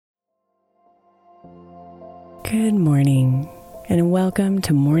Good morning, and welcome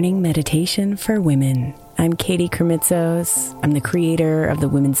to Morning Meditation for Women. I'm Katie Kremitzos. I'm the creator of the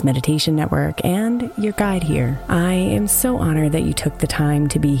Women's Meditation Network and your guide here. I am so honored that you took the time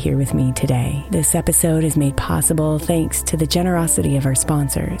to be here with me today. This episode is made possible thanks to the generosity of our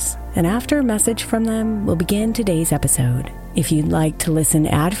sponsors. And after a message from them, we'll begin today's episode. If you'd like to listen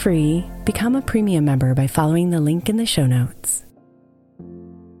ad-free, become a premium member by following the link in the show notes.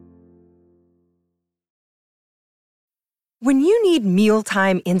 When you need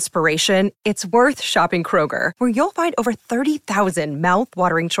mealtime inspiration, it's worth shopping Kroger, where you'll find over 30,000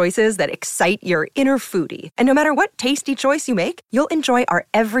 mouth-watering choices that excite your inner foodie. And no matter what tasty choice you make, you'll enjoy our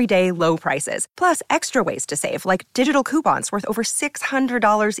everyday low prices, plus extra ways to save, like digital coupons worth over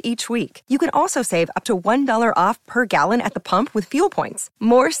 $600 each week. You can also save up to $1 off per gallon at the pump with fuel points.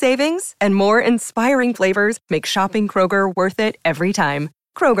 More savings and more inspiring flavors make shopping Kroger worth it every time.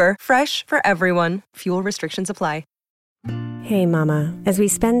 Kroger, fresh for everyone. Fuel restrictions apply. Hey Mama, as we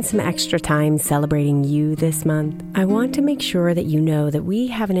spend some extra time celebrating you this month, I want to make sure that you know that we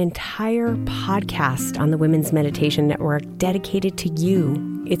have an entire podcast on the Women's Meditation Network dedicated to you.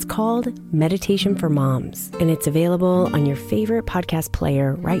 It's called Meditation for Moms, and it's available on your favorite podcast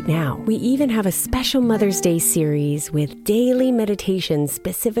player right now. We even have a special Mother's Day series with daily meditations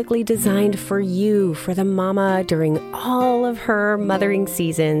specifically designed for you, for the mama, during all of her mothering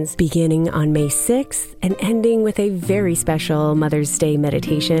seasons, beginning on May 6th and ending with a very special Mother's Day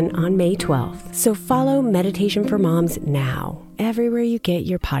meditation on May 12th. So follow Meditation for Moms now, everywhere you get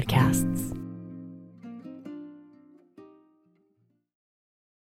your podcasts.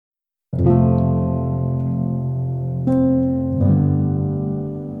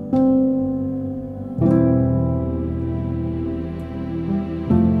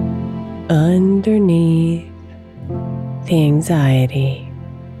 Underneath the anxiety,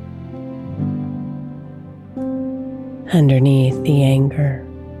 underneath the anger,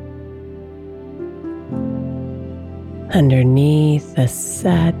 underneath the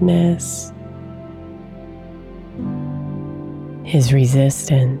sadness is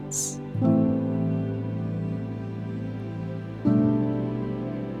resistance.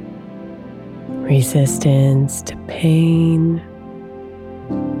 Resistance to pain,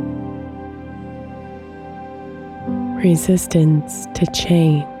 resistance to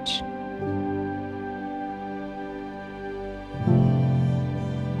change,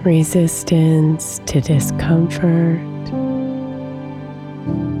 resistance to discomfort,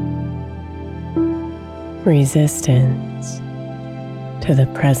 resistance to the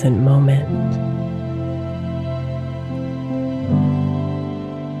present moment.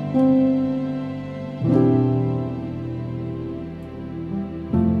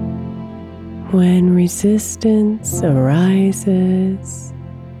 When resistance arises,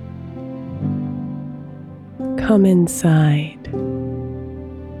 come inside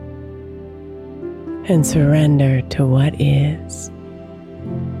and surrender to what is,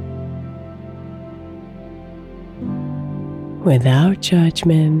 without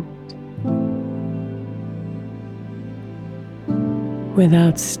judgment,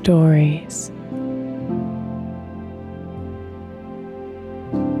 without stories,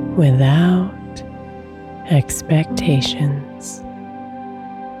 without expectations.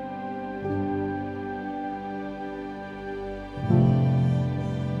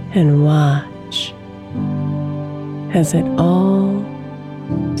 And watch as it all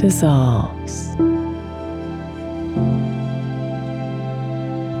dissolves.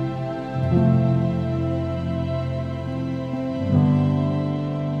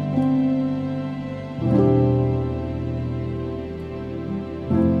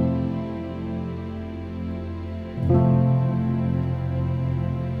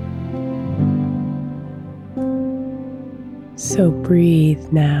 So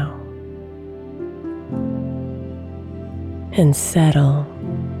breathe now and settle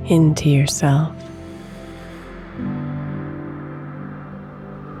into yourself.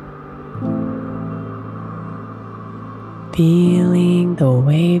 Feeling the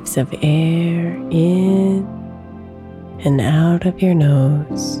waves of air in and out of your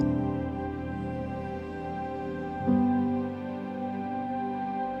nose.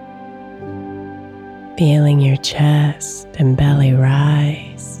 Feeling your chest and belly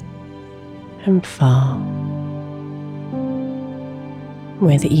rise and fall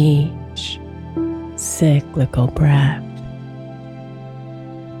with each cyclical breath.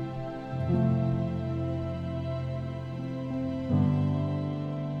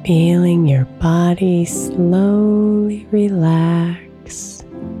 Feeling your body slowly relax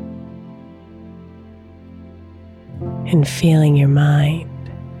and feeling your mind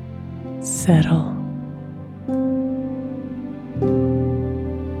settle.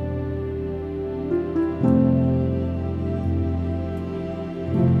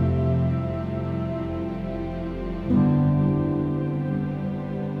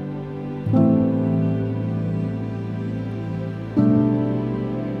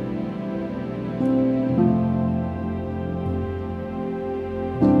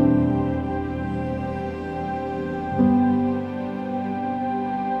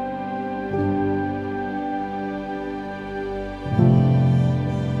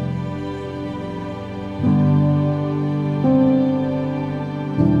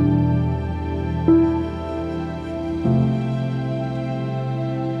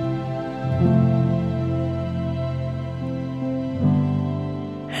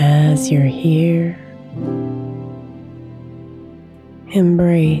 as you're here,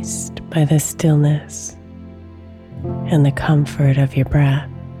 embraced by the stillness and the comfort of your breath.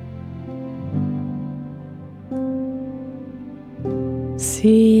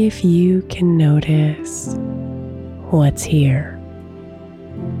 See if you can notice what's here.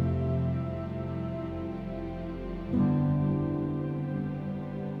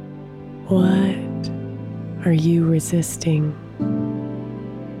 What are you resisting?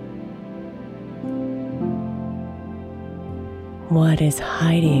 What is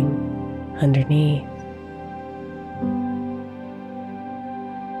hiding underneath?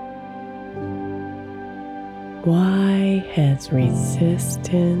 Why has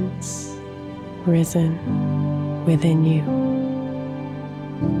resistance risen within you?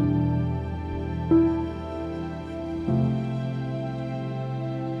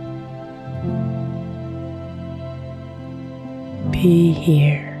 Be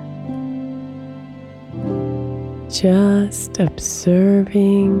here, just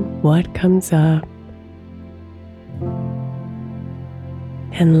observing what comes up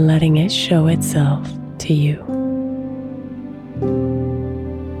and letting it show itself to you.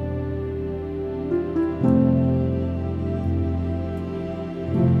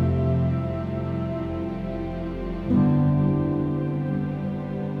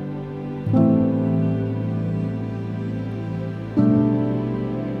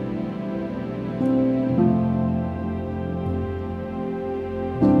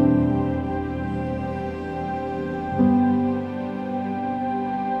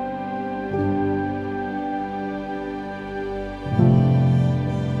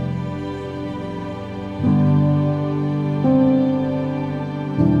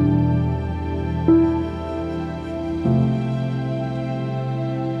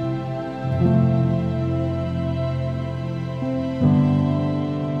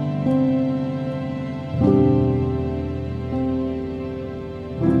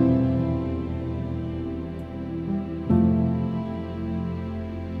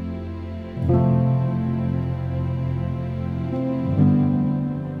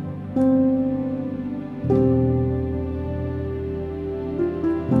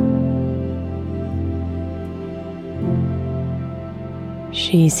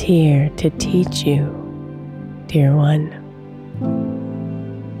 She's here to teach you, dear one,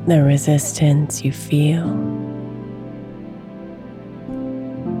 the resistance you feel.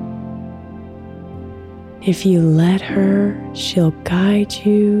 If you let her, she'll guide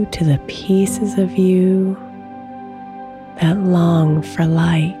you to the pieces of you that long for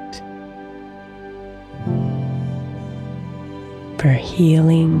light, for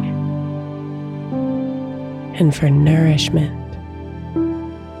healing, and for nourishment.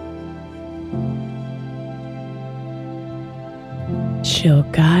 She'll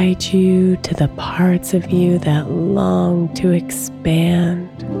guide you to the parts of you that long to expand,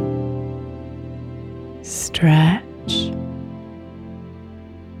 stretch,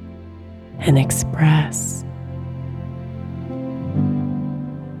 and express.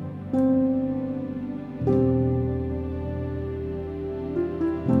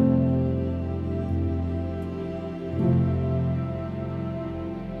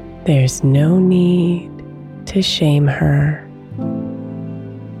 There's no need to shame her.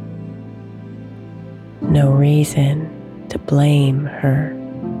 No reason to blame her.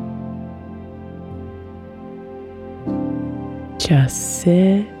 Just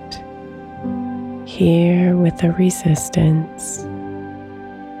sit here with the resistance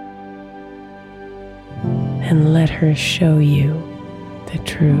and let her show you the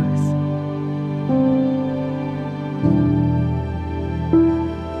truth.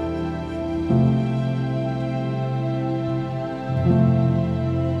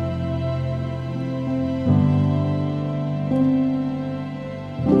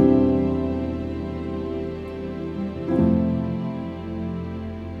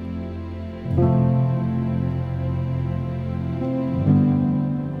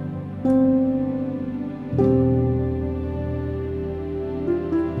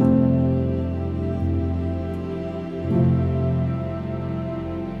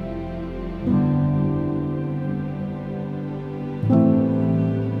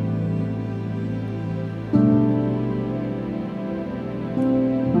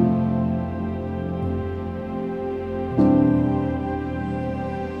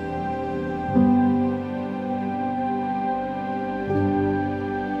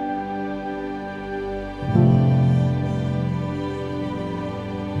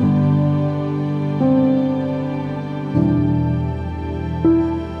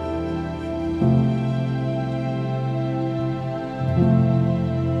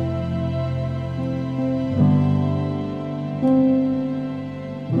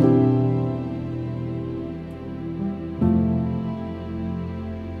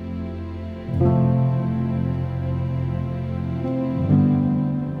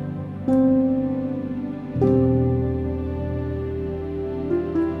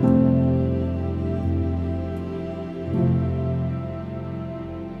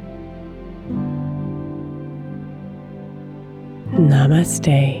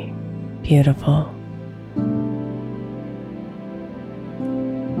 Namaste, beautiful.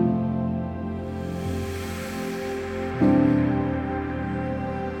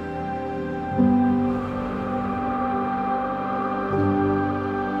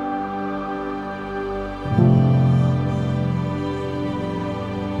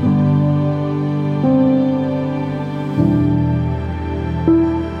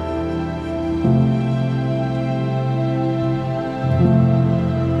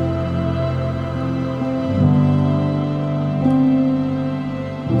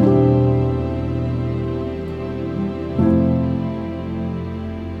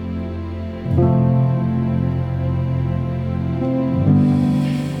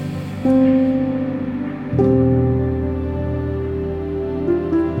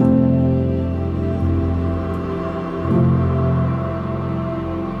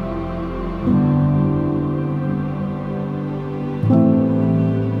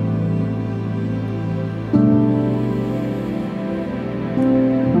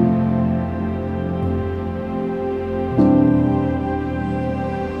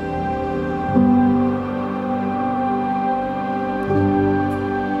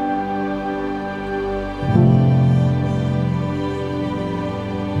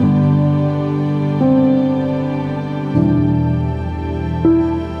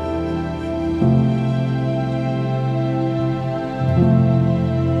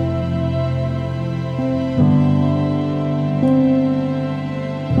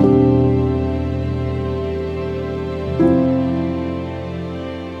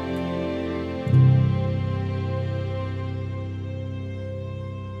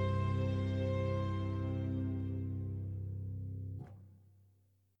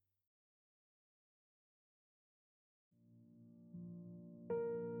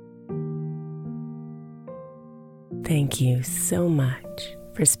 Thank you so much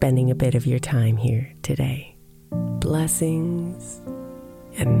for spending a bit of your time here today. Blessings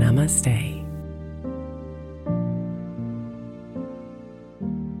and namaste.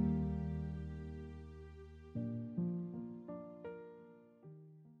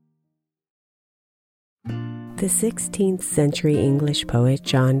 The 16th century English poet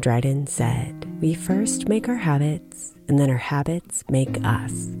John Dryden said, "We first make our habits, and then our habits make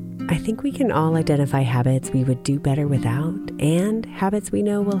us." I think we can all identify habits we would do better without, and habits we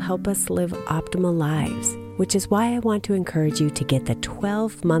know will help us live optimal lives, which is why I want to encourage you to get the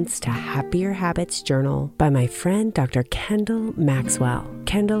 12 Months to Happier Habits journal by my friend Dr. Kendall Maxwell.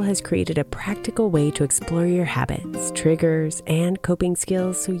 Kendall has created a practical way to explore your habits, triggers, and coping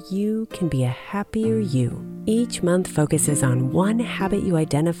skills so you can be a happier you. Each month focuses on one habit you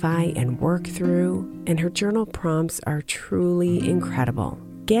identify and work through, and her journal prompts are truly incredible.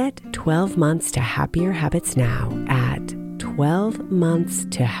 Get 12 Months to Happier Habits now at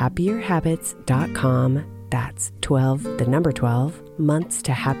 12monthstohappierhabits.com. That's 12, the number 12,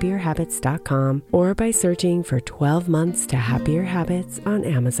 monthstohappierhabits.com, or by searching for 12 Months to Happier Habits on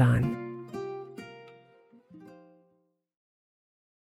Amazon.